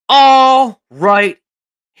All right,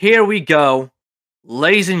 here we go.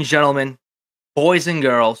 Ladies and gentlemen, boys and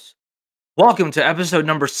girls, welcome to episode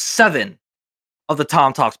number 7 of the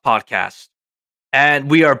TomTalks podcast.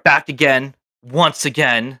 And we are back again, once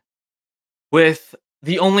again, with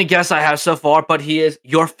the only guest I have so far, but he is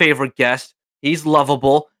your favorite guest. He's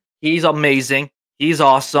lovable, he's amazing, he's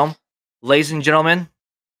awesome. Ladies and gentlemen,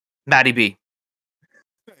 Matty B.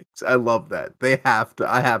 I love that.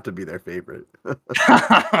 I have to be their favorite.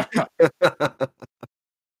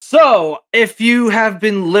 So, if you have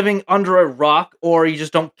been living under a rock or you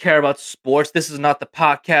just don't care about sports, this is not the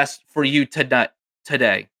podcast for you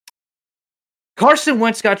today. Carson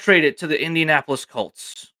Wentz got traded to the Indianapolis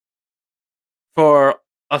Colts for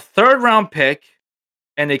a third round pick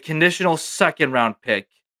and a conditional second round pick,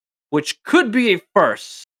 which could be a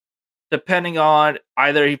first, depending on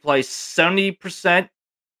either he plays 70%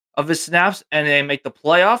 of his snaps and they make the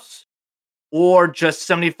playoffs, or just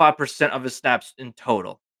 75% of his snaps in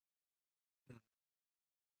total.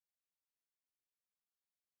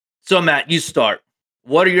 So, Matt, you start.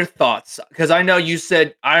 What are your thoughts? Because I know you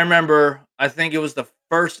said, I remember, I think it was the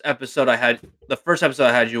first episode I had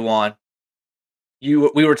you on. We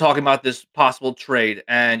were talking about this possible trade,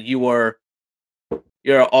 and you're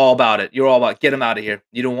all about it. You're all about get him out of here.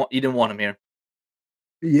 You didn't want him here.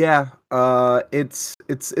 Yeah, it's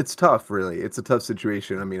tough, really. It's a tough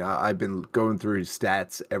situation. I mean, I've been going through his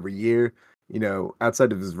stats every year.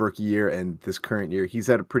 Outside of his rookie year and this current year, he's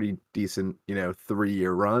had a pretty decent,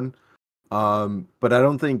 3-year run. But I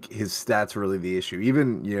don't think his stats are really the issue.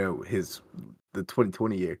 Even, the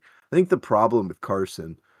 2020 year. I think the problem with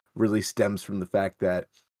Carson really stems from the fact that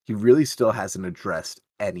he really still hasn't addressed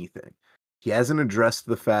anything. He hasn't addressed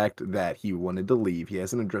the fact that he wanted to leave. He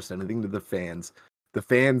hasn't addressed anything to the fans. The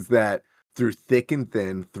fans that through thick and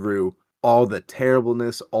thin, through all the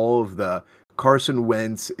terribleness, all of the Carson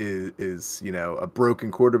Wentz is a broken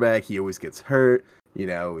quarterback. He always gets hurt.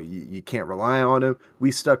 You can't rely on him. We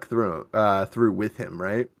stuck through with him,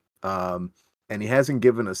 right? And he hasn't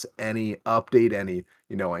given us any update,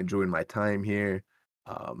 I enjoyed my time here.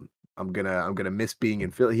 I'm gonna miss being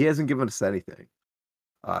in Philly. He hasn't given us anything.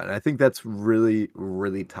 And I think that's really,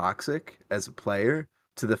 really toxic as a player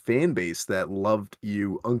to the fan base that loved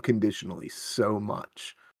you unconditionally so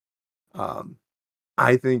much.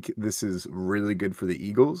 I think this is really good for the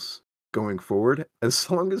Eagles going forward, as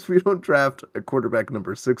long as we don't draft a quarterback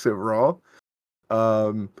number 6 overall.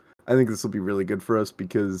 I think this will be really good for us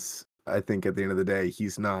because I think at the end of the day,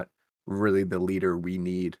 he's not really the leader we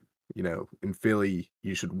need. In Philly,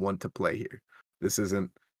 you should want to play here. This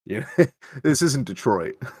isn't, this isn't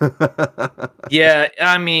Detroit. Yeah,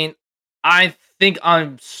 I mean, I think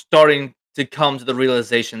I'm starting to come to the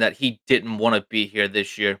realization that he didn't want to be here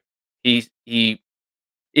this year. He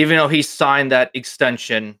even though he signed that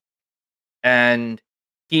extension and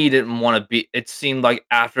he didn't want to be, it seemed like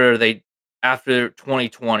after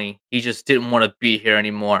 2020, he just didn't want to be here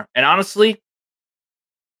anymore. And honestly,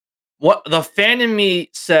 what the fan in me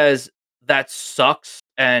says that sucks.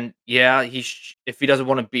 And yeah, if he doesn't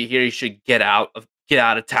want to be here, he should get out of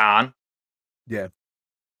town. Yeah.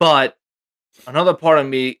 But another part of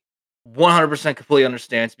me 100% completely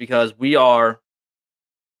understands, because we are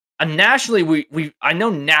nationally, I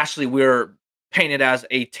know nationally we're painted as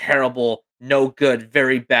a terrible, no good,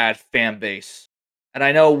 very bad fan base. And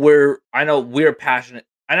I know we're passionate.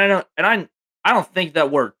 And I don't think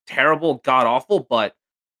that we're terrible, god awful, but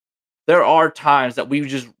there are times that we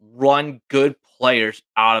just run good players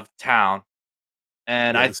out of town.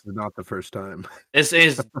 And Yeah, this is not the first time. This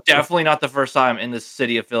is definitely not the first time in the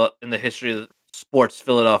city of in the history of sports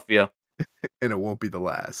Philadelphia. And it won't be the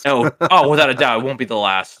last. Oh, without a doubt, it won't be the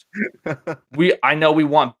last. I know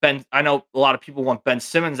a lot of people want Ben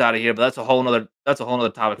Simmons out of here, but that's a whole nother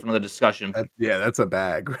topic for another discussion. That's a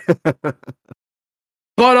bag.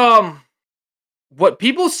 But what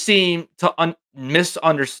people seem to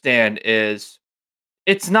misunderstand is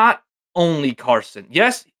it's not only Carson.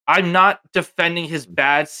 Yes, I'm not defending his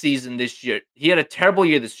bad season this year. He had a terrible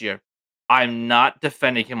year this year. I'm not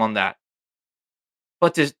defending him on that.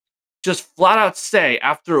 But to just flat out say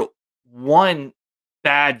after one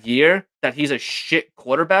bad year that he's a shit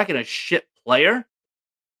quarterback and a shit player,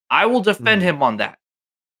 I will defend him on that.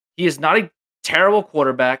 He is not a terrible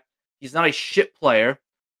quarterback. He's not a shit player.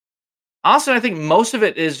 Honestly, I think most of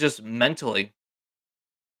it is just mentally.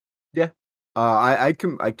 Yeah. I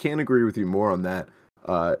can't agree with you more on that.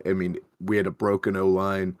 I mean, we had a broken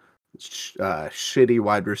O-line, shitty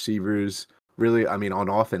wide receivers. Really, I mean, on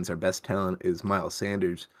offense, our best talent is Miles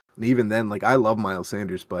Sanders. And even then, I love Miles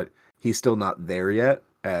Sanders, but he's still not there yet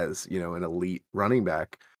as, an elite running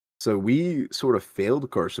back. So we sort of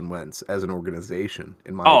failed Carson Wentz as an organization,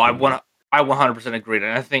 in my Oh, opinion, I 100% agree, and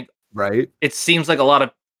I think right? it seems like a lot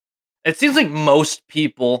of it seems like most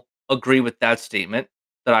people agree with that statement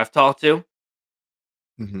that I've talked to,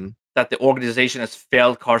 Hmm. that the organization has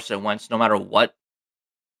failed Carson Wentz no matter what.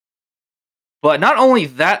 But not only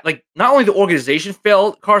that, like, not only the organization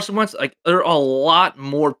failed Carson Wentz, like, there are a lot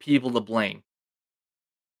more people to blame.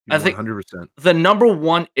 I think 100%. the number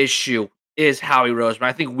one issue is Howie Roseman.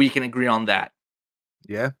 I think we can agree on that.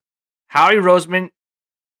 Yeah. Howie Roseman,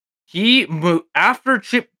 he moved after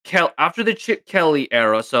the Chip Kelly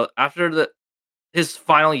era, so after his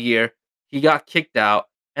final year, he got kicked out,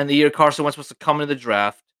 and the year Carson Wentz was supposed to come into the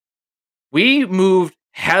draft. We moved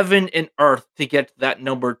heaven and earth to get to that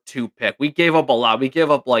number 2 pick. We gave up a lot. We gave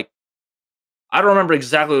up, like, I don't remember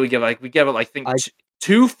exactly what we gave, like, we gave up, I think, I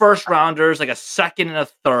 2 first rounders, like, a second and a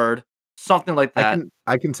third, something like that.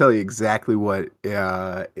 I can tell you exactly what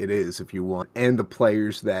it is if you want, and the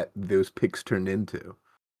players that those picks turned into.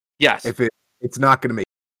 Yes. If it's not going to make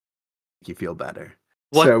you feel better.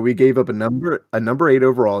 What So we gave up a number 8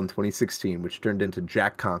 overall in 2016, which turned into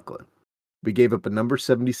Jack Conklin. We gave up a number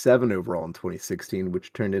 77 overall in 2016,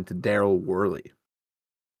 which turned into Daryl Worley.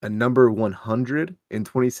 A number 100 in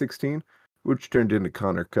 2016, which turned into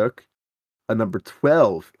Connor Cook. A number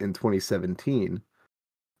 12 in 2017,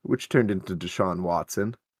 which turned into Deshaun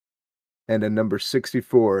Watson. And a number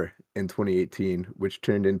 64 in 2018, which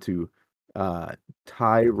turned into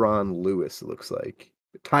Tyron Lewis, it looks like.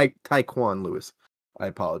 Tyquan Lewis. I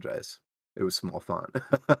apologize. It was small font.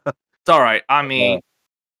 It's alright. I uh, mean,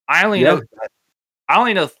 I only yeah, know I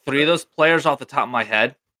only know 3 of those players off the top of my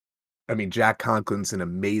head. I mean, Jack Conklin's an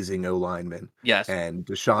amazing O lineman, Yes. and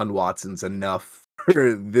Deshaun Watson's enough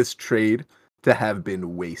for this trade to have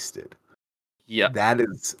been wasted. Yep. That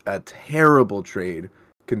is a terrible trade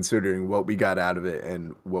considering what we got out of it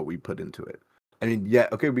and what we put into it. I mean, yeah,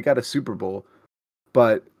 okay, we got a Super Bowl,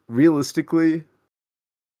 but realistically,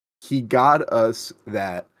 he got us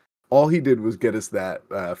that. All he did was get us that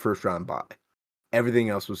first round bye. Everything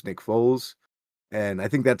else was Nick Foles. And I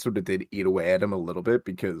think that sort of did eat away at him a little bit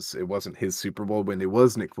because it wasn't his Super Bowl when it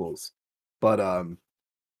was Nick Foles. But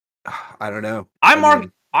I don't know. I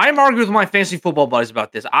mean, I'm arguing with my fantasy football buddies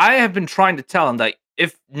about this. I have been trying to tell them that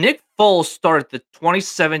if Nick Foles started the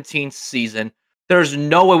 2017 season, there's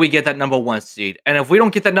no way we get that number 1 seed. And if we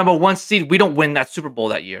don't get that number 1 seed, we don't win that Super Bowl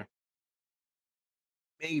that year.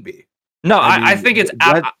 maybe. No, I I mean, think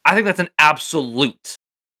what? I think that's an absolute.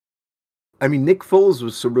 I mean, Nick Foles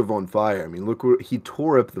was sort of on fire. I mean, look where he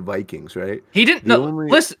tore up the Vikings, right? He didn't The no only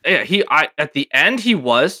listen, yeah, at the end he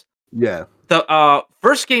was. Yeah. The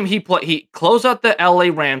first game he played, he closed out the LA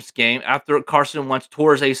Rams game after Carson Wentz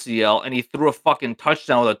tore his ACL, and he threw a fucking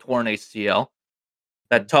touchdown with a torn ACL.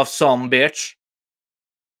 That tough son of a bitch.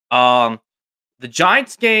 Um, the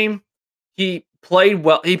Giants game, he played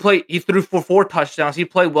well. He threw for 4 touchdowns. He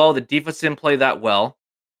played well. The defense didn't play that well.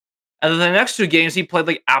 And then the next 2 games, he played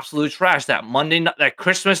like absolute trash. That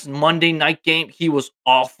Christmas Monday night game, he was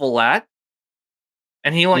awful at.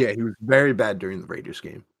 And he only Yeah, he was very bad during the Raiders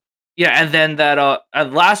game. Yeah, and then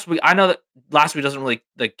and last week, I know that last week doesn't really,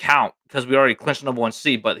 like, count because we already clinched number 1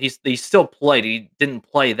 seed, but he still played. He didn't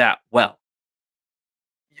play that well.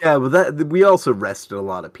 Yeah, but that we also rested a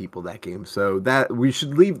lot of people that game, so that we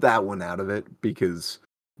should leave that one out of it because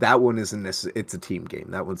that one isn't it's a team game.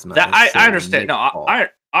 That one's not That I necessarily understand. Nick's No, fault.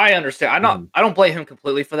 I understand. Mhm. I don't blame him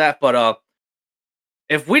completely for that, but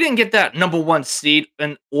if we didn't get that number 1 seed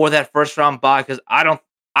or that first round bye, because I don't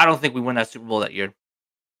think we win that Super Bowl that year.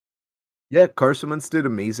 Yeah, Carson Wentz did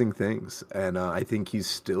amazing things, and I think he's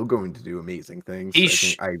still going to do amazing things. He I think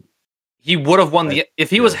sh- he would have won I if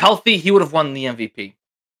he was yeah. healthy, he would have won the MVP.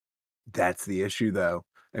 That's the issue, though.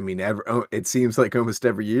 I mean, it seems like almost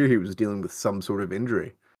every year he was dealing with some sort of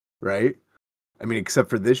injury, right? I mean, except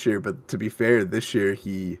for this year. But to be fair, this year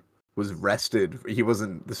he was rested. He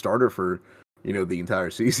wasn't the starter for the entire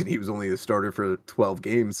season. He was only the starter for 12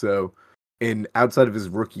 games. So, in outside of his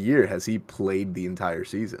rookie year, has he played the entire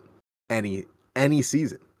season? Any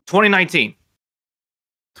season? 2019.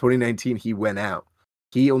 2019, he went out.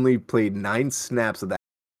 He only played 9 snaps of that.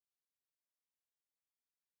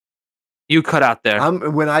 You cut out there.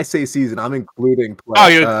 When I say season, I'm including Oh,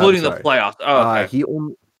 play. you're I'm including the sorry. playoffs. Oh, okay.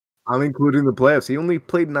 I'm including the playoffs. He only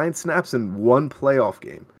played 9 snaps in one playoff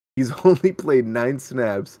game. He's only played 9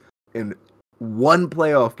 snaps in one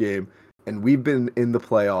playoff game, and we've been in the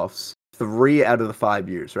playoffs 3 out of the 5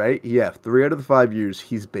 years, right? Yeah, 3 out of the 5 years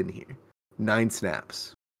he's been here. 9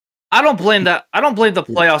 snaps. I don't blame that. I don't blame the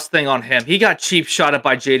Yeah. playoffs thing on him. He got cheap shotted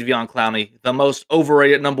by Jadeveon Clowney, the most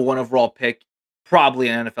overrated number 1 overall pick probably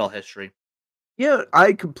in NFL history. Yeah,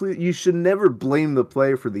 you should never blame the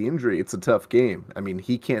player for the injury. It's a tough game. I mean,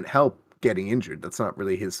 he can't help getting injured. That's not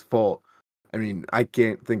really his fault. I mean, I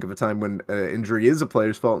can't think of a time when injury is a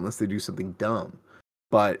player's fault unless they do something dumb.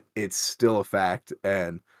 But it's still a fact,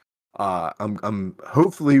 and I'm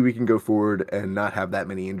hopefully we can go forward and not have that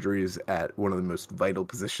many injuries at one of the most vital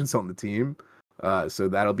positions on the team. So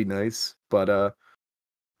that'll be nice. But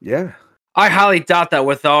yeah. I highly doubt that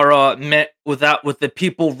with our with the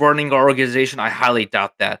people running our organization. I highly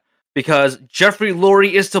doubt that because Jeffrey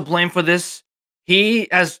Lurie is to blame for this. He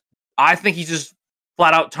has, I think, he just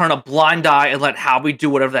flat out turned a blind eye and let Howie do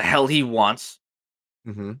whatever the hell he wants.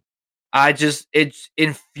 hmm It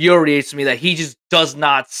infuriates me that he just does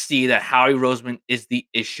not see that Howie Roseman is the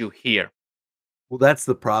issue here. Well, that's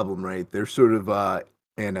the problem, right? They're sort of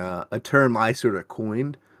and a term I sort of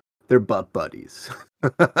coined. They're butt buddies.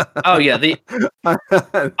 Oh yeah, the I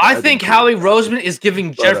I think think they're Howie butt buddies. Roseman is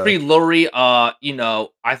giving But Jeffrey Lurie,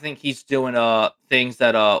 I think he's doing things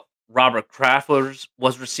that Robert Kraft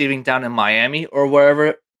was receiving down in Miami or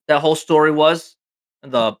wherever that whole story was,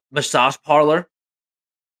 the massage parlor,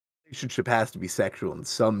 relationship has to be sexual in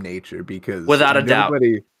some nature because without a doubt.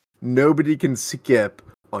 nobody can skip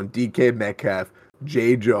on DK Metcalf,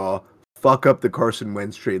 J Jaw, fuck up the Carson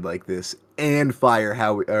Wentz trade like this, and fire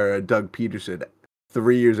Howie or Doug Peterson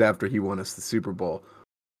 3 years after he won us the Super Bowl,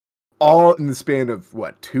 all in the span of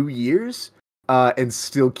what 2 years, and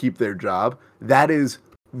still keep their job. That is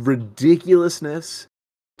ridiculousness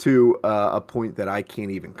to a point that I can't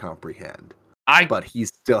even comprehend. I But he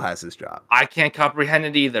still has his job. I can't comprehend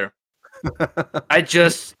it either. I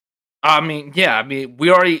just, I mean, yeah, I mean, we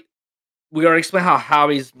already explained how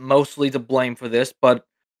Howie's mostly to blame for this, but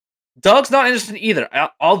Doug's not interested either.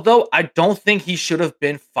 Although I don't think he should have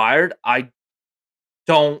been fired. I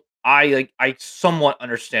somewhat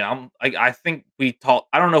understand. I think we talked.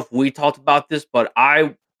 I don't know if we talked about this, but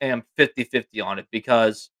I am 50-50 on it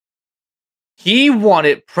because he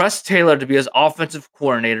wanted Press Taylor to be his offensive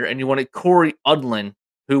coordinator, and he wanted Corey Udlin,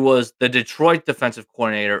 who was the Detroit defensive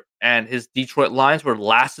coordinator, and his Detroit Lions were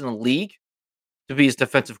last in the league, to be his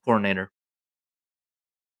defensive coordinator.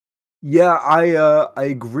 Yeah, I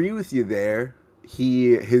agree with you there.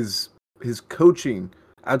 His coaching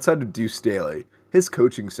outside of Deuce Staley, his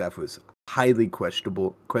coaching staff was highly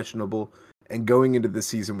questionable, and going into the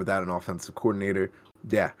season without an offensive coordinator,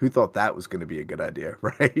 yeah, who thought that was going to be a good idea,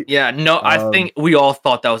 right? Yeah, no, I Um, think we all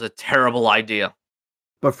thought that was a terrible idea.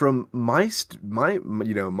 but from my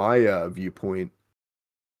viewpoint,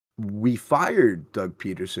 we fired Doug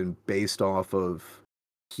Peterson based off of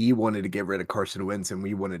he wanted to get rid of Carson Wentz and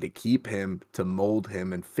we wanted to keep him to mold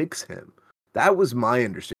him and fix him. That was my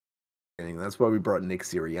understanding. That's why we brought Nick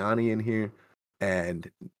Sirianni in here. And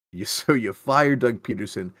you fire Doug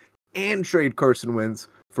Peterson and trade Carson Wentz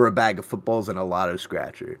for a bag of footballs and a lotto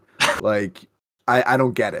scratcher. Like I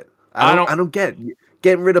don't get it. I don't. I don't get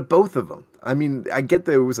getting rid of both of them. I mean, I get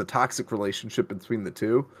there was a toxic relationship between the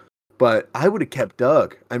two, but I would have kept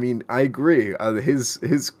Doug. I mean, I agree.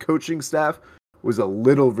 His coaching staff was a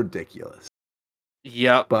little ridiculous,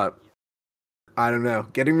 Yep. but I don't know.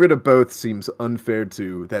 Getting rid of both seems unfair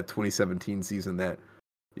to that 2017 season that,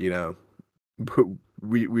 you know,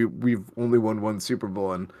 we've only won one Super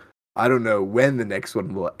Bowl and I don't know when the next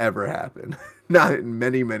one will ever happen. Not in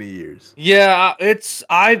many, many years. Yeah, it's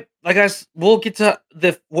I like I s- we'll get to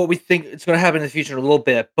the what we think it's going to happen in the future in a little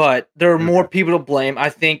bit, but there are more Okay. people to blame. I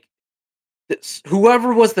think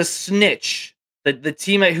whoever was the snitch, the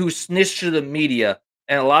teammate who snitched to the media,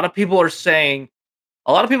 and a lot of people are saying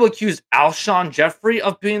a lot of people accuse Alshon Jeffrey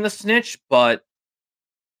of being the snitch, but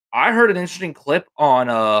I heard an interesting clip on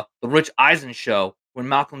the Rich Eisen show when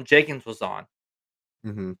Malcolm Jenkins was on.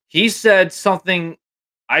 hmm He said something,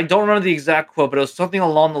 I don't remember the exact quote, but it was something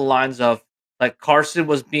along the lines of like Carson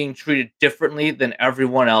was being treated differently than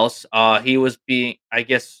everyone else. He was being,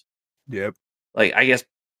 Yep. I guess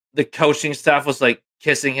the coaching staff was like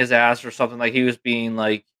kissing his ass or something. Like he was being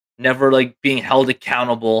like never like being held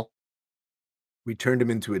accountable. We turned him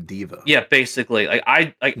into a diva. Yeah, basically.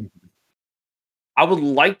 Mhm. I would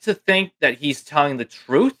like to think that he's telling the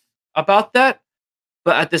truth about that,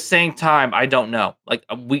 but at the same time, I don't know. Like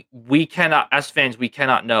we cannot, as fans, we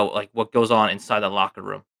cannot know like what goes on inside the locker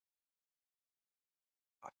room.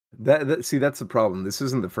 See, that's the problem. This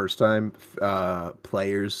isn't the first time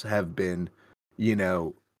players have been, you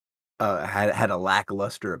know, had a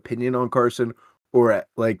lackluster opinion on Carson, or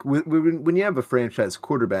like when you have a franchise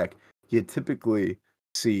quarterback, you typically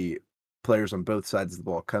see players on both sides of the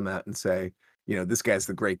ball come out and say, this guy's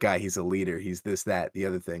the great guy. He's a leader. He's this, that, the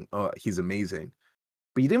other thing. Oh, he's amazing.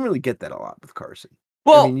 But you didn't really get that a lot with Carson.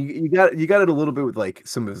 I mean, Well, you got it a little bit with like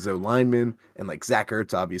some of his own linemen and like Zach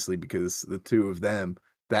Ertz, obviously, because the two of them,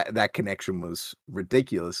 that connection was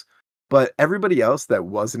ridiculous. But everybody else that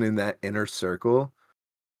wasn't in that inner circle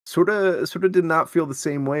sort of did not feel the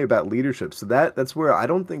same way about leadership. So that's where I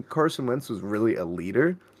don't think Carson Wentz was really a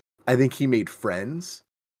leader. I think he made friends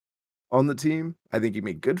on the team. I think he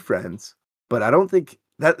made good friends, but I don't think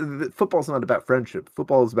football's not about friendship.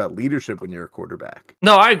 Football is about leadership when you're a quarterback.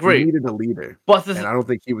 no, I You agree. needed a leader, But and I don't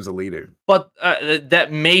think he was a leader. that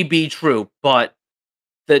may be true. But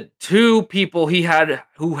the two people he had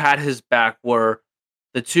who had his back were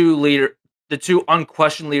the the two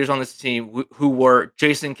unquestioned leaders on this team who were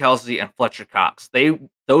Jason Kelsey and Fletcher Cox.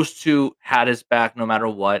 Those two had his back no matter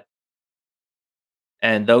what,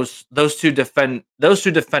 and those two defended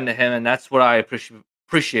him, and that's what I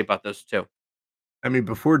appreciate about those two. I mean,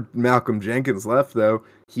 before Malcolm Jenkins left, though,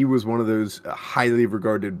 he was one of those highly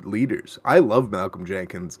regarded leaders. I love Malcolm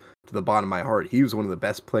Jenkins to the bottom of my heart. He was one of the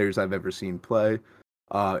best players I've ever seen play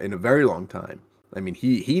in a very long time. I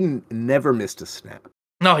mean, never missed a snap.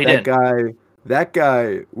 No, he That didn't. guy that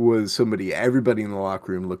guy was somebody everybody in the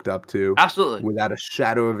locker room looked up to Absolutely. without a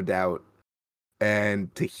shadow of a doubt.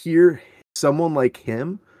 And to hear someone like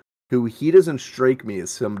him, who he doesn't strike me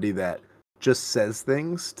as somebody that just says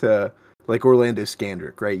things to like Orlando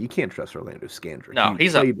Scandrick, right? You can't trust Orlando Scandrick. No, He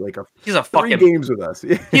played like he's a 3 games with us.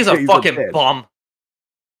 he's a He's a fucking bit. bum.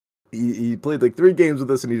 He played like 3 games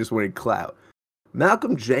with us and he just wanted clout.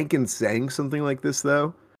 Malcolm Jenkins saying something like this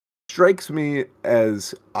though strikes me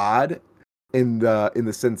as odd in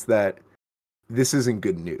the sense that this isn't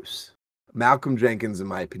good news. Malcolm Jenkins, in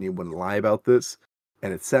my opinion, wouldn't lie about this,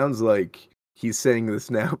 and it sounds like he's saying this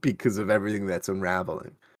now because of everything that's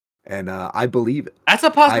unraveling, and I believe it. That's a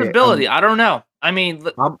I, possibility. I'm I don't know. I mean,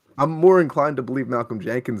 I'm more inclined to believe Malcolm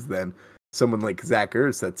Jenkins than someone like Zach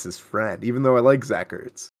Ertz that's his friend, even though I like Zach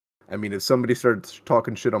Ertz. I mean, if somebody starts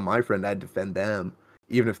talking shit on my friend, I'd defend them,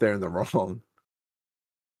 even if they're in the wrong.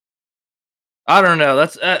 I don't know.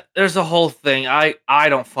 That's there's a whole thing. I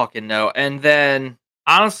don't fucking know. And then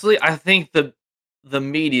honestly, I think the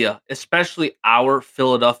media, especially our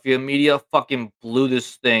Philadelphia media, fucking blew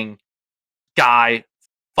this thing guy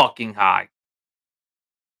fucking high.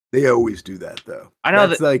 They always do that though. I know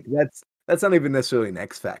that That's not even necessarily an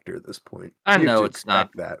X factor at this point. I You have know to it's not,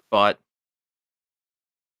 expect that. but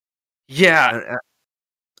yeah,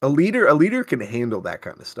 A leader can handle that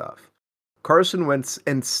kind of stuff. Carson Wentz,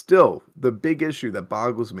 and still the big issue that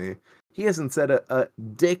boggles me, he hasn't said a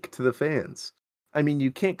dick to the fans. I mean, you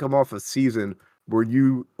can't come off a season where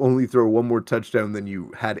you only throw one more touchdown than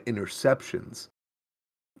you had interceptions,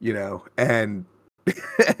 and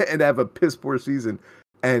and have a piss poor season,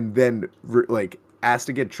 and then like asked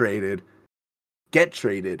to get traded,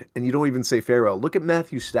 and you don't even say farewell. Look at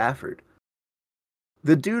Matthew Stafford.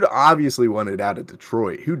 The dude obviously wanted out of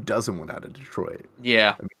Detroit. Who doesn't want out of Detroit?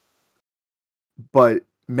 yeah. But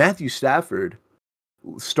Matthew Stafford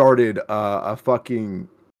started a fucking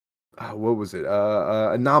what was it?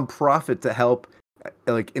 A nonprofit to help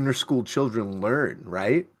like inner school children learn,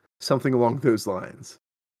 right? Something along those lines.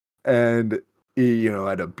 And he,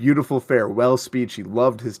 had a beautiful farewell speech. He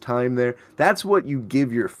loved his time there. That's what you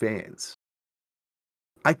give your fans.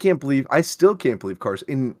 I still can't believe Carson.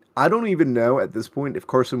 And I don't even know at this point if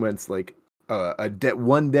Carson Wentz like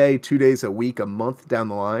one day, 2 days, a week, a month down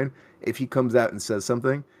the line, if he comes out and says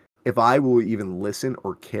something, if I will even listen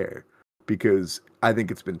or care, because I think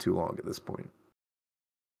it's been too long at this point.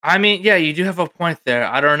 I mean, yeah, you do have a point there.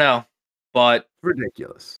 I don't know, but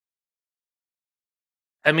Ridiculous.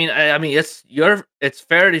 I mean, it's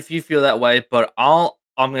fair if you feel that way. But all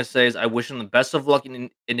I'm gonna say is I wish him the best of luck in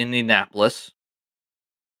Indianapolis.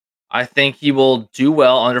 I think he will do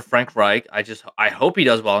well under Frank Reich. I hope he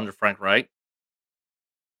does well under Frank Reich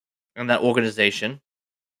and that organization.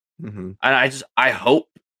 Hmm. And I just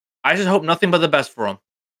hope nothing but the best for him.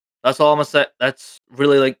 That's all I'm gonna say. That's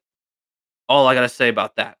really like all I gotta say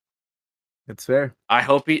about that. It's fair. I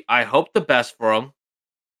hope the best for him.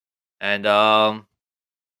 And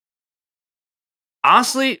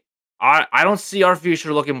honestly, I don't see our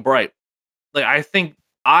future looking bright. Like I think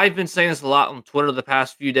I've been saying this a lot on Twitter the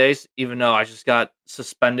past few days, even though I just got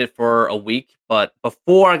suspended for a week. But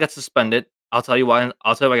before I got suspended, I'll tell you why.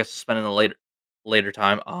 I'll tell you why I got suspended in a later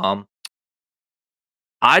time.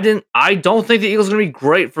 I don't think the Eagles are gonna be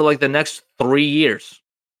great for like the next 3 years.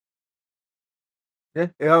 Yeah,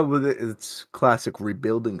 yeah. Well, it's classic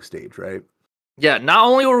rebuilding stage, right? Yeah, not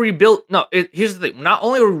only are we rebuild. No, here's the thing. Not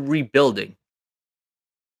only are we rebuilding,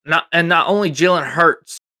 not only Jalen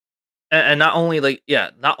Hurts, and not only like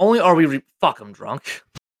yeah, not only are we fuck, I'm drunk.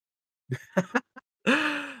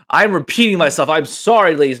 I'm repeating myself. I'm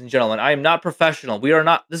sorry, ladies and gentlemen. I am not professional. We are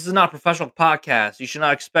not. This is not a professional podcast. You should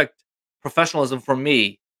not expect professionalism from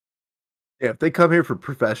me. Yeah, if they come here for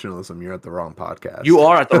professionalism, you're at the wrong You podcast.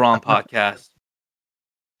 are at the wrong podcast.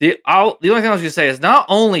 The only thing I was gonna say is not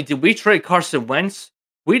only did we trade Carson Wentz,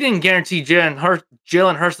 we didn't guarantee Jalen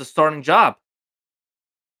Hurts the starting job.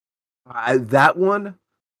 That one,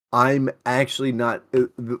 I'm actually not.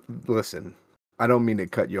 Listen, I don't mean to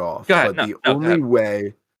cut you off, Go ahead. but No, the no, go only ahead.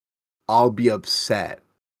 way I'll be upset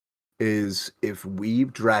is if we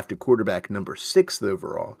draft a quarterback number 6th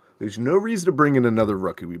overall. There's no reason to bring in another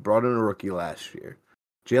rookie. We brought in a rookie last year.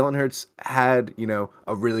 Jalen Hurts had,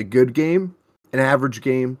 a really good game, an average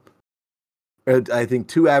game, I think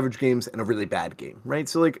 2 average games and a really bad game, right?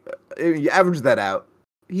 So like you average that out,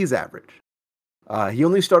 he's average. He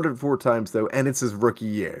only started 4 times though, and it's his rookie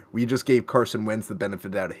year. We just gave Carson Wentz the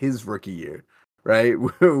benefit out of his rookie year, right?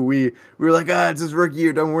 we were like, it's his rookie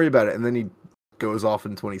year, don't worry about it, and then he goes off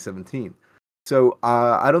in 2017. So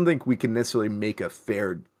I don't think we can necessarily make a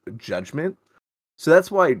fair judgment. So that's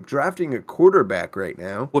why drafting a quarterback right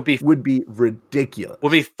now would be ridiculous.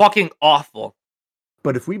 Would be fucking awful.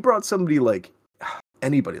 But if we brought somebody like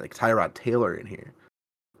anybody, like Tyrod Taylor in here,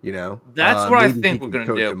 That's what I maybe he think we're can gonna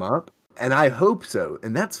coach do. him up. And I hope so.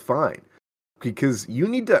 And that's fine. Because you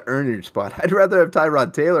need to earn your spot. I'd rather have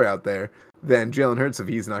Tyrod Taylor out there than Jalen Hurts if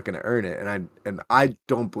he's not going to earn it. And I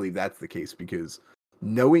don't believe that's the case because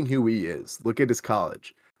knowing who he is, look at his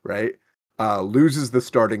college, right? Loses the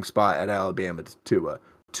starting spot at Alabama to Tua.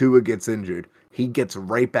 Tua gets injured. He gets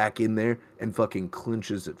right back in there and fucking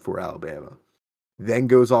clinches it for Alabama. Then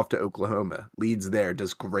goes off to Oklahoma, leads there,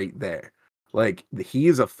 does great there. Like, he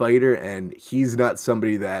is a fighter, and he's not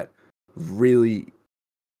somebody that really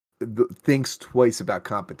thinks twice about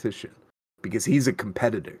competition because he's a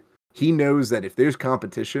competitor. He knows that if there's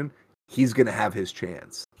competition, he's going to have his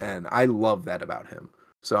chance. And I love that about him.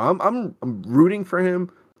 So I'm rooting for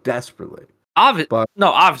him desperately. Obviously,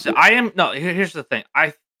 I am. No, here's the thing.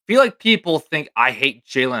 I feel like people think I hate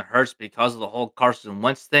Jalen Hurts because of the whole Carson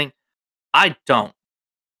Wentz thing. I don't.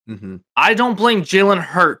 Mm-hmm. I don't blame Jalen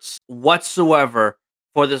Hurts whatsoever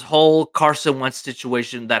for this whole Carson Wentz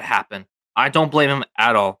situation that happened. I don't blame him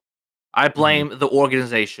at all. I blame the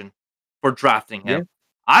organization for drafting Yeah, him.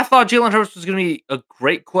 I thought Jalen Hurts was going to be a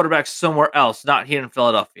great quarterback somewhere else, not here in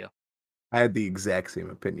Philadelphia. I had the exact same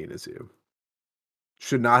opinion as you.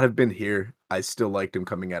 Should not have been here. I still liked him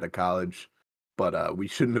coming out of college, but we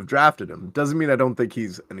shouldn't have drafted him. Doesn't mean I don't think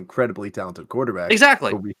he's an incredibly talented quarterback,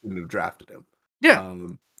 Exactly. but we shouldn't have drafted him. Yeah.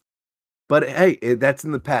 But hey, that's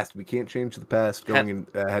in the past. We can't change the past going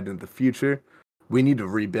ahead into the future. We need to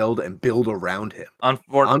rebuild and build around him. I'm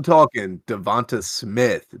talking Devonta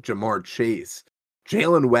Smith, Jamar Chase,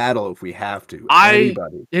 Jalen Waddle if we have to.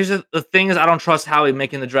 Anybody. Here's the thing is I don't trust Howie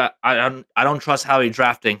making the draft. I don't trust Howie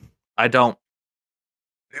drafting. I don't.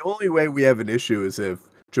 The only way we have an issue is if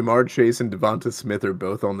Jamar Chase and Devonta Smith are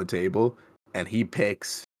both on the table and he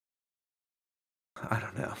picks. I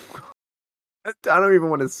don't know. I don't even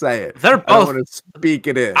want to say it. They're both. I don't want to speak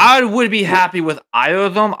it in. I would be happy with either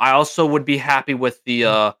of them. I also would be happy with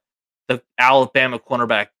the Alabama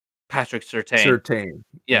cornerback Patrick Surtain.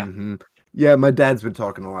 Yeah. Mm-hmm. Yeah, my dad's been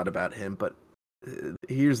talking a lot about him, but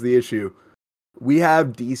here's the issue. We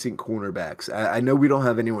have decent cornerbacks. I know we don't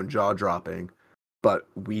have anyone jaw-dropping, but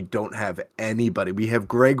we don't have anybody. We have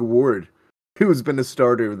Greg Ward, who's been a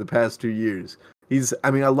starter the past 2 years. I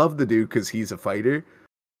love the dude because he's a fighter,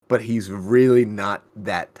 but he's really not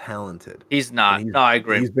that talented. He's not. No, I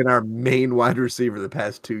agree. He's been our main wide receiver the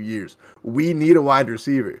past 2 years. We need a wide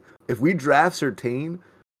receiver. If we draft Surtain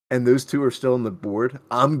and those two are still on the board,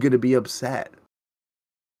 I'm gonna be upset.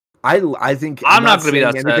 I think I'm not gonna be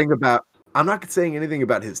upset. I'm not saying anything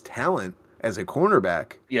about his talent as a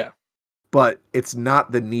cornerback. Yeah. But it's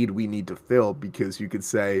not the need we need to fill because you could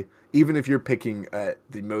say even if you're picking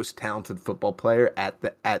the most talented football player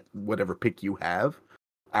at whatever pick you have,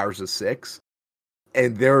 ours is 6,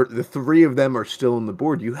 and the 3 of them are still on the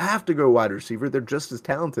board. You have to go wide receiver. They're just as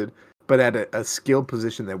talented, but at a skill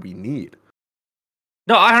position that we need.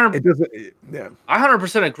 No, I It doesn't. Yeah, I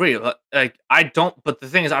 100% agree. Like I don't, but the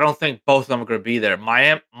thing is, I don't think both of them are going to be there.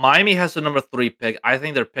 Miami has the number 3 pick. I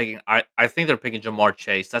think they're picking. I think they're picking Jamar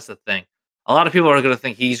Chase. That's the thing. A lot of people are going to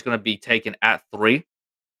think he's going to be taken at 3,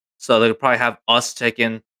 so they'll probably have us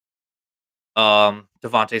taking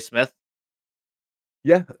Devontae Smith.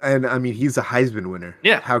 yeah, and he's a Heisman winner.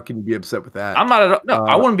 Yeah, how can you be upset with that? I'm not at all. No,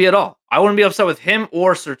 I wouldn't be at all. I wouldn't be upset with him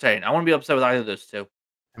or Surtain. I wouldn't be upset with either of those two.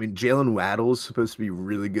 Jalen Waddle is supposed to be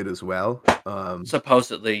really good as well.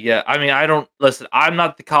 Supposedly, yeah. I don't listen. I'm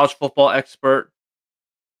not the college football expert.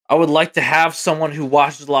 I would like to have someone who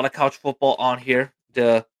watches a lot of college football on here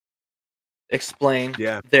to explain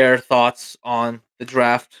Yeah. their thoughts on the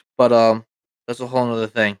draft, but that's a whole other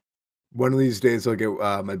thing. One of these days, I'll get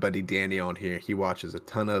my buddy Danny on here. He watches a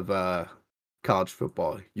ton of college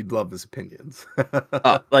football. You'd love his opinions.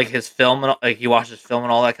 Like his film and like he watches film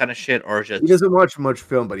and all that kind of shit, or He just doesn't watch much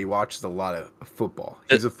film, but he watches a lot of football.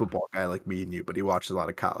 uh, He's a football guy like me and you, but he watches a lot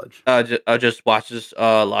of college. just watches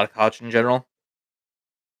a lot of college in general.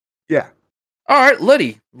 Yeah. All right,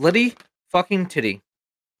 Liddy, fucking titty.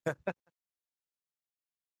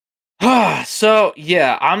 So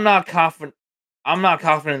yeah, I'm not confident. I'm not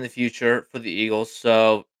confident in the future for the Eagles.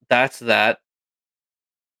 So that's that.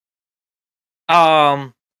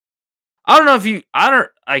 Um, I don't know if you. I don't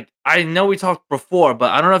like. I know we talked before,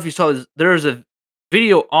 but I don't know if you saw this. There's a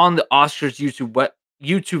video on the Oscars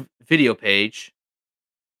YouTube video page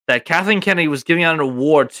that Kathleen Kennedy was giving out an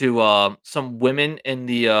award to some women in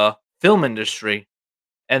the film industry,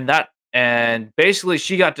 and basically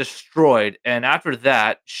she got destroyed. And after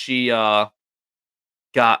that, she got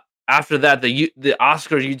after that the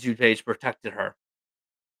Oscar YouTube page protected her.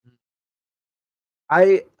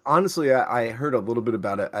 I honestly, I heard a little bit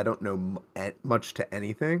about it. I don't know much to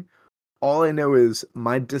anything. All I know is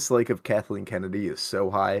my dislike of Kathleen Kennedy is so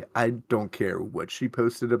high. I don't care what she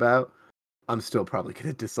posted about. I'm still probably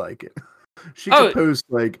gonna dislike it. She could Oh, post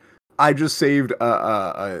like, "I just saved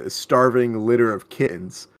a starving litter of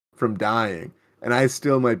kittens from dying," and I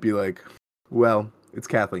still might be like, "Well, it's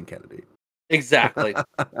Kathleen Kennedy." exactly.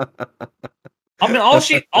 I mean, all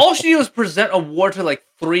she did was present award to like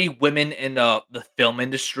three women in the film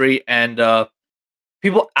industry, and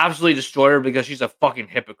people absolutely destroyed her because she's a fucking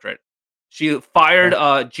hypocrite. She fired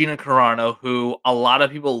Yeah, Gina Carano, who a lot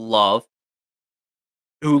of people love.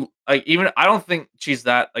 Who like even I don't think she's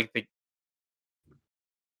that like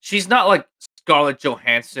she's not like Scarlett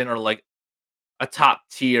Johansson or like a top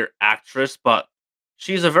tier actress, but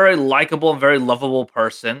she's a very likable and very lovable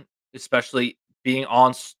person, especially being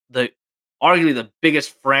on the arguably the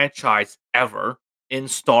biggest franchise ever in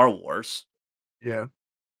Star Wars. yeah.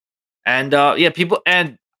 And yeah, people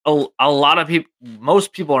and a lot of people,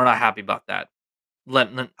 most people are not happy about that. Let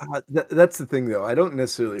That's the thing, though. I don't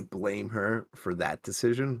necessarily blame her for that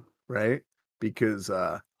decision, right? Because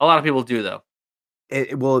a lot of people do though.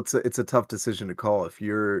 well, it's a tough decision to call if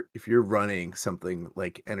you're running something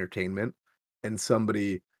like entertainment, and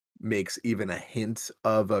somebody makes even a hint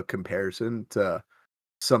of a comparison to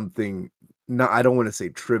something. Not, I don't want to say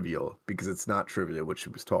trivial because it's not trivial what she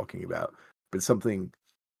was talking about, but something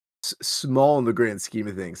small in the grand scheme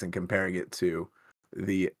of things, and comparing it to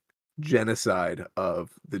the genocide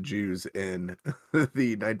of the Jews in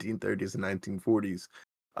the 1930s and 1940s.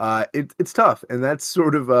 It's tough, and that's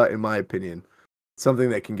sort of, in my opinion, something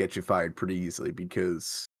that can get you fired pretty easily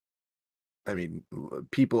because, I mean,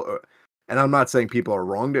 people are, and I'm not saying people are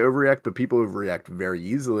wrong to overreact, but people overreact very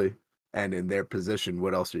easily. And in their position,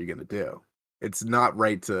 what else are you going to do? It's not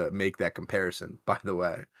right to make that comparison, by the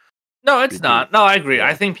way, No, it's because not. No, I agree. yeah,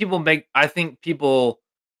 I think people make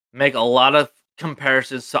a lot of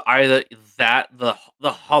comparisons to either the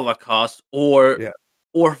Holocaust yeah,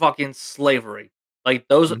 or fucking slavery. Like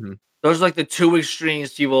hmm those are like the two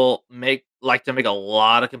extremes people like to make a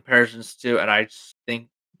lot of comparisons to, and I just think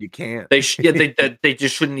you can't. they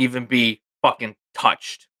just shouldn't even be fucking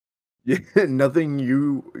touched. Yeah, nothing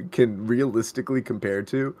you can realistically compare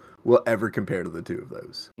to will ever compare to the two of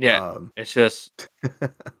those. Yeah, it's just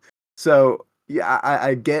So yeah,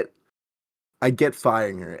 I get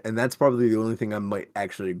firing her, and that's probably the only thing I might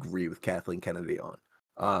actually agree with Kathleen Kennedy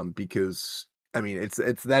on. Because I mean,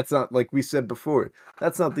 it's that's not like we said before.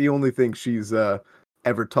 That's not the only thing she's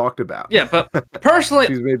ever talked about. yeah. But personally,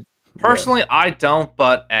 She's made yeah, personally, I don't.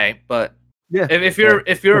 But hey, but yeah, if fair.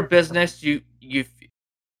 you're a business,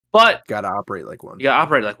 but Gotta operate like one. you gotta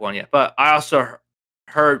operate like one, yeah. But I also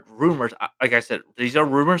heard rumors. Like I said, these are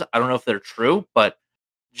rumors. I don't know if they're true, but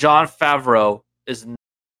John Favreau is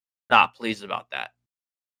not pleased about that.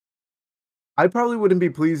 I probably wouldn't be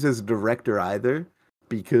pleased as a director either,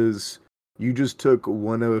 because you just took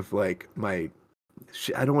one of like my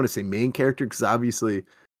I don't want to say main character because obviously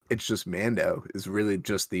it's just Mando is really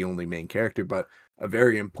just the only main character, but a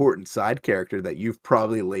very important side character that you've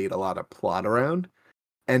probably laid a lot of plot around,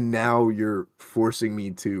 and now you're forcing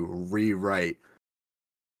me to rewrite.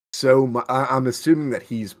 So I'm assuming that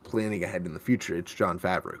he's planning ahead in the future. It's John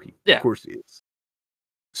Favreau. Of Yeah, course he is.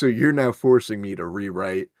 So you're now forcing me to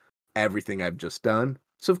rewrite everything I've just done.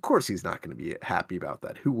 So of course he's not going to be happy about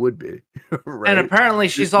that. Who would be, and right? apparently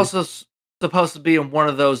she's also supposed to be in one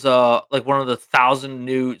of those like one of the 1,000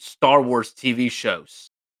 new Star Wars TV shows.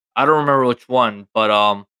 I don't remember which one, but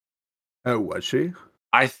Oh, was she?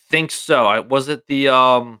 I think so. I was it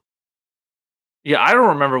the yeah, I don't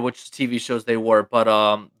remember which TV shows they were, but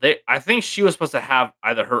they I think she was supposed to have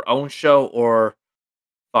either her own show or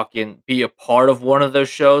fucking be a part of one of those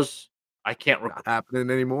shows. I can't Not recall. happening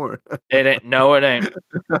anymore. It ain't. No, it ain't.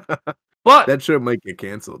 But That show might get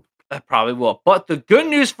canceled. that probably will. But the good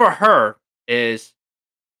news for her is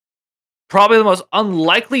probably the most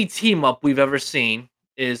unlikely team up we've ever seen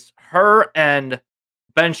is her and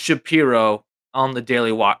Ben Shapiro on the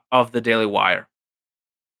Daily Wire.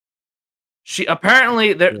 She apparently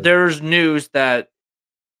Yeah. there's news that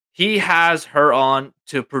he has her on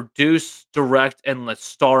to produce, direct, and let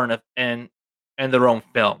star in their own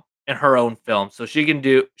film, in her own film. So she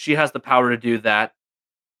has the power to do that.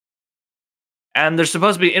 And there's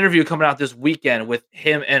supposed to be an interview coming out this weekend with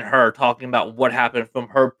him and her talking about what happened from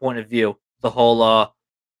her point of view. The whole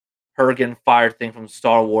her getting fired thing from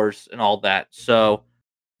Star Wars and all that. So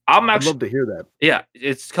I'm I'd actually love to hear that. yeah,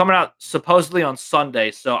 it's coming out supposedly on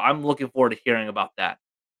Sunday, so I'm looking forward to hearing about that.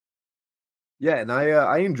 Yeah, and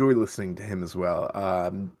I enjoy listening to him as well.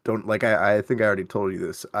 Don't like I think I already told you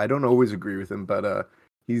this. I don't always agree with him, but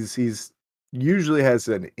he's usually has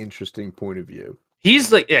an interesting point of view.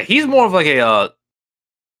 He's like yeah, he's more of like a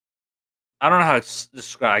I don't know how to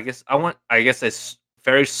describe. I guess a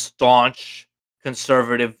very staunch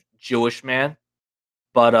conservative Jewish man,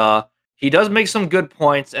 but he does make some good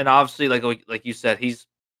points, and obviously like you said, he's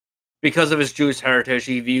because of his Jewish heritage,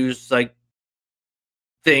 he views like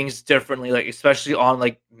things differently, like especially on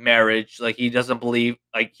like marriage. Like he doesn't believe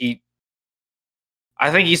like he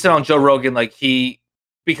I think he said on Joe Rogan like he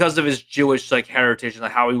because of his Jewish like heritage and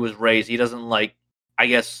like how he was raised, he doesn't like I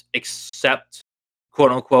guess accept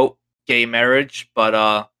quote unquote gay marriage, but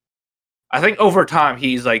I think over time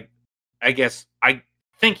he's like I guess I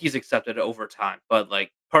think he's accepted it over time, but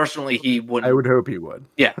like personally he I wouldn't would hope he would.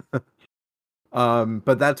 yeah.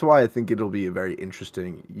 But that's why I think it'll be a very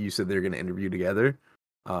interesting. You said they're going to interview together.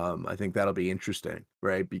 I think that'll be interesting,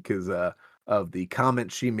 right? Because of the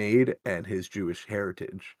comment she made and his Jewish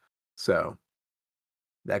heritage. So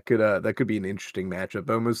that could be an interesting matchup.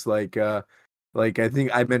 Almost like I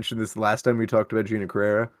think I mentioned this last time we talked about Gina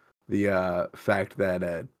Carrera, the fact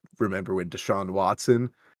that remember when Deshaun Watson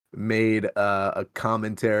made a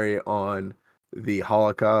commentary on the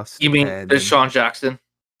Holocaust You mean and then Deshaun Jackson?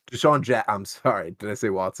 I'm sorry, did I say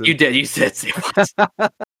You Watson? did, you said say what?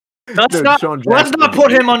 No, Deshaun Let's not Jackson.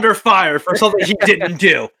 put him under fire for something he didn't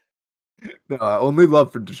do. No, only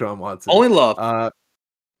love for Deshaun Watson. Only love. Uh,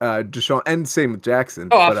 Deshaun, and same with Jackson.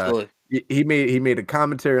 Oh, But absolutely. he made a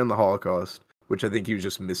commentary on the Holocaust, which I think he was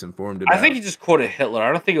just misinformed I think about. he just quoted Hitler.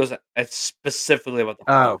 I don't think it was specifically about the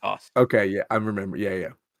Oh, Holocaust. okay, yeah, I remember. Yeah, yeah.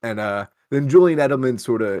 And then Julian Edelman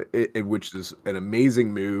sort of, which is an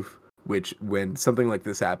amazing move. Which when something like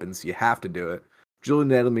this happens, you have to do it. Julian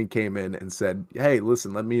Edelman came in and said, "Hey,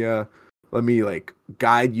 listen, let me like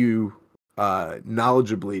guide you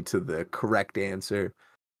knowledgeably to the correct answer,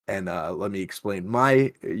 and let me explain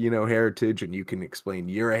my heritage, and you can explain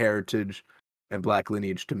your heritage and black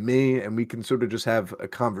lineage to me, and we can sort of just have a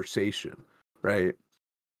conversation, right?"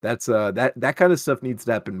 That's that kind of stuff needs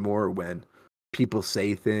to happen more when people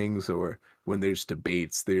say things or when there's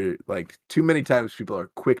debates. They're like too many times people are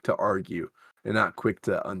quick to argue and not quick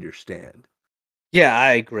to understand. Yeah,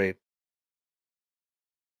 I agree.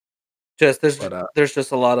 Just But there's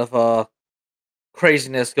just a lot of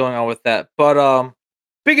craziness going on with that. But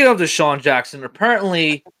speaking of Deshaun Jackson,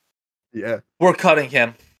 apparently yeah, we're cutting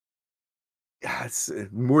him. yeah, it's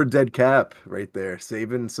more dead cap right there,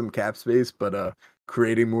 saving some cap space, but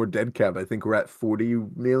creating more dead cap. I think we're at 40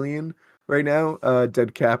 million right now,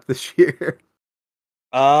 dead cap this year.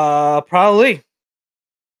 Probably.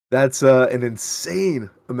 That's an insane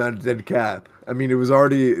amount of dead cap. I mean, it was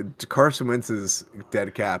already Carson Wentz's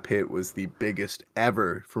dead cap hit was the biggest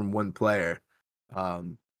ever from one player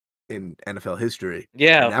um, in NFL history, and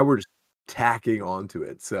Yeah, now we're just tacking onto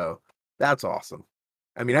it. So that's awesome.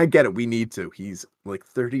 I mean, I get it. We need to. He's like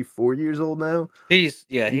 34 years old now. You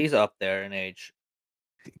he's up there in age.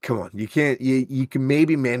 come on. You can't. You can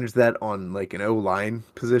maybe manage that on like an O line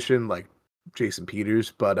position, like Jason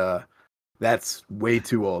Peters, but that's way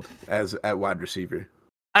too old as at wide receiver.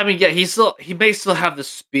 I mean, yeah, he may still have the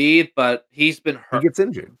speed, but he's been He hurt. gets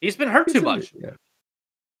injured. He's been hurt He too gets injured, much. yeah.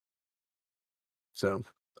 So,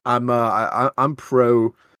 I'm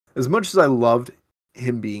pro as much as I loved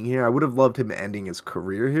him being here, I would have loved him ending his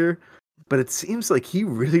career here, but it seems like he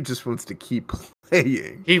really just wants to keep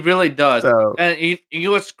playing. He really does. So, And you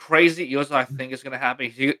know what's crazy? You know what I think is gonna happen?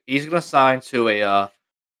 He's gonna sign to a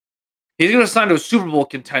he's gonna sign to a Super Bowl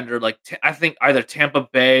contender, like I think either Tampa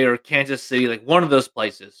Bay or Kansas City, like one of those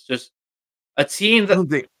places. Just A team I that don't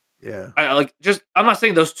think. Yeah. I like just I'm not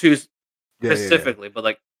saying those 2 Yeah. Yeah. Yeah. specifically, but,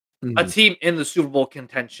 like, a Mhm. team in the Super Bowl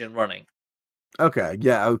contention running. Okay.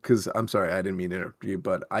 Yeah. Because I'm sorry, I didn't mean to interrupt you,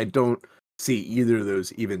 but I don't see either of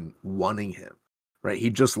those even wanting him. Right? He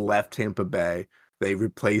just left Tampa Bay. They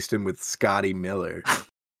replaced him with Scotty Miller,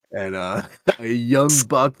 and a young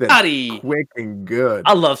buck that's Scotty! quick and good.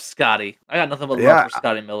 I love Scotty. I got nothing but love Yeah, for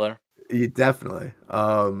Scotty Miller. definitely.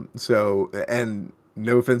 So and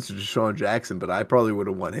no offense to Deshaun Jackson, but I probably would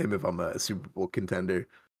have won him if I'm a Super Bowl contender.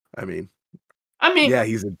 I mean, I mean, yeah,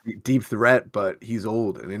 he's a deep threat, but he's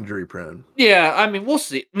old and injury prone. yeah, I mean, we'll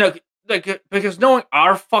see. No, like, because knowing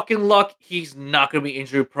our fucking luck, he's not gonna be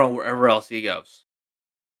injury prone wherever else he goes.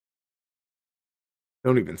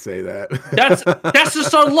 Don't even say that. That's that's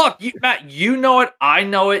just our luck. Matt, you know it. I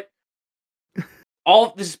know it.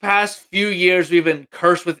 All this past few years, we've been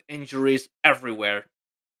cursed with injuries everywhere.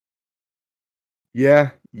 Yeah,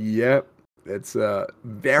 yep. It's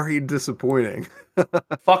very disappointing.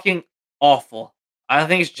 Fucking awful. I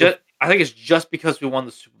think it's Well, just. I think it's just because we won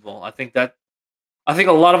the Super Bowl. I think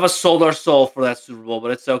a lot of us sold our soul for that Super Bowl, but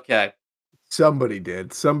it's okay. somebody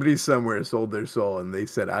did. Somebody somewhere sold their soul and they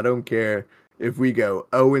said, I don't care if we go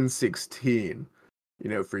 0 and 16,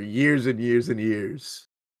 for years and years and years.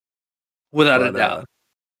 Without a But doubt.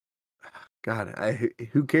 God,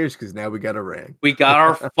 who cares? Because now we got a ring. We got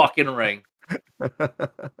our fucking ring.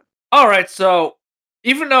 All right, so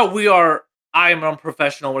even though I am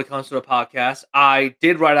unprofessional when it comes to the podcast, I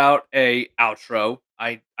did write out a outro.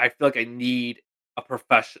 I feel like I need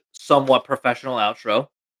a somewhat professional outro.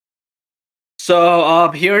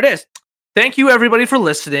 So here it is. Thank you everybody for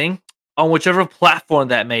listening on whichever platform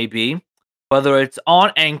that may be, whether it's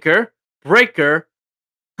on Anchor, Breaker,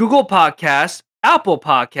 Google Podcasts, Apple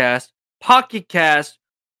Podcasts, Pocket Cast,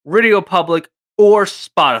 Radio Public, or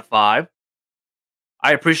Spotify.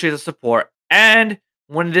 I appreciate the support. And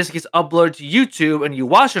when this gets uploaded to YouTube and you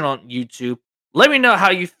watch it on YouTube, let me know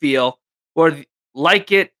how you feel, or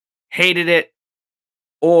like it, hated it,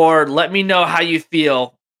 or let me know how you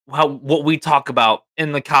feel, what we talk about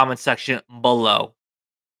in the comment section below.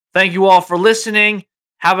 Thank you all for listening.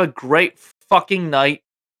 Have a great fucking night,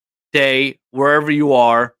 day, wherever you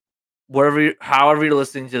are, however you're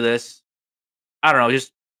listening to this. I don't know,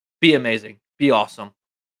 just be amazing. Be awesome.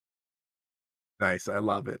 Nice. I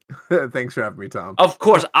love it. Thanks for having me, Tom. Of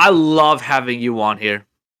course, I love having you on here.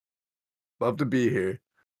 Love to be here.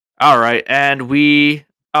 All right, and we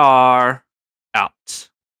are out.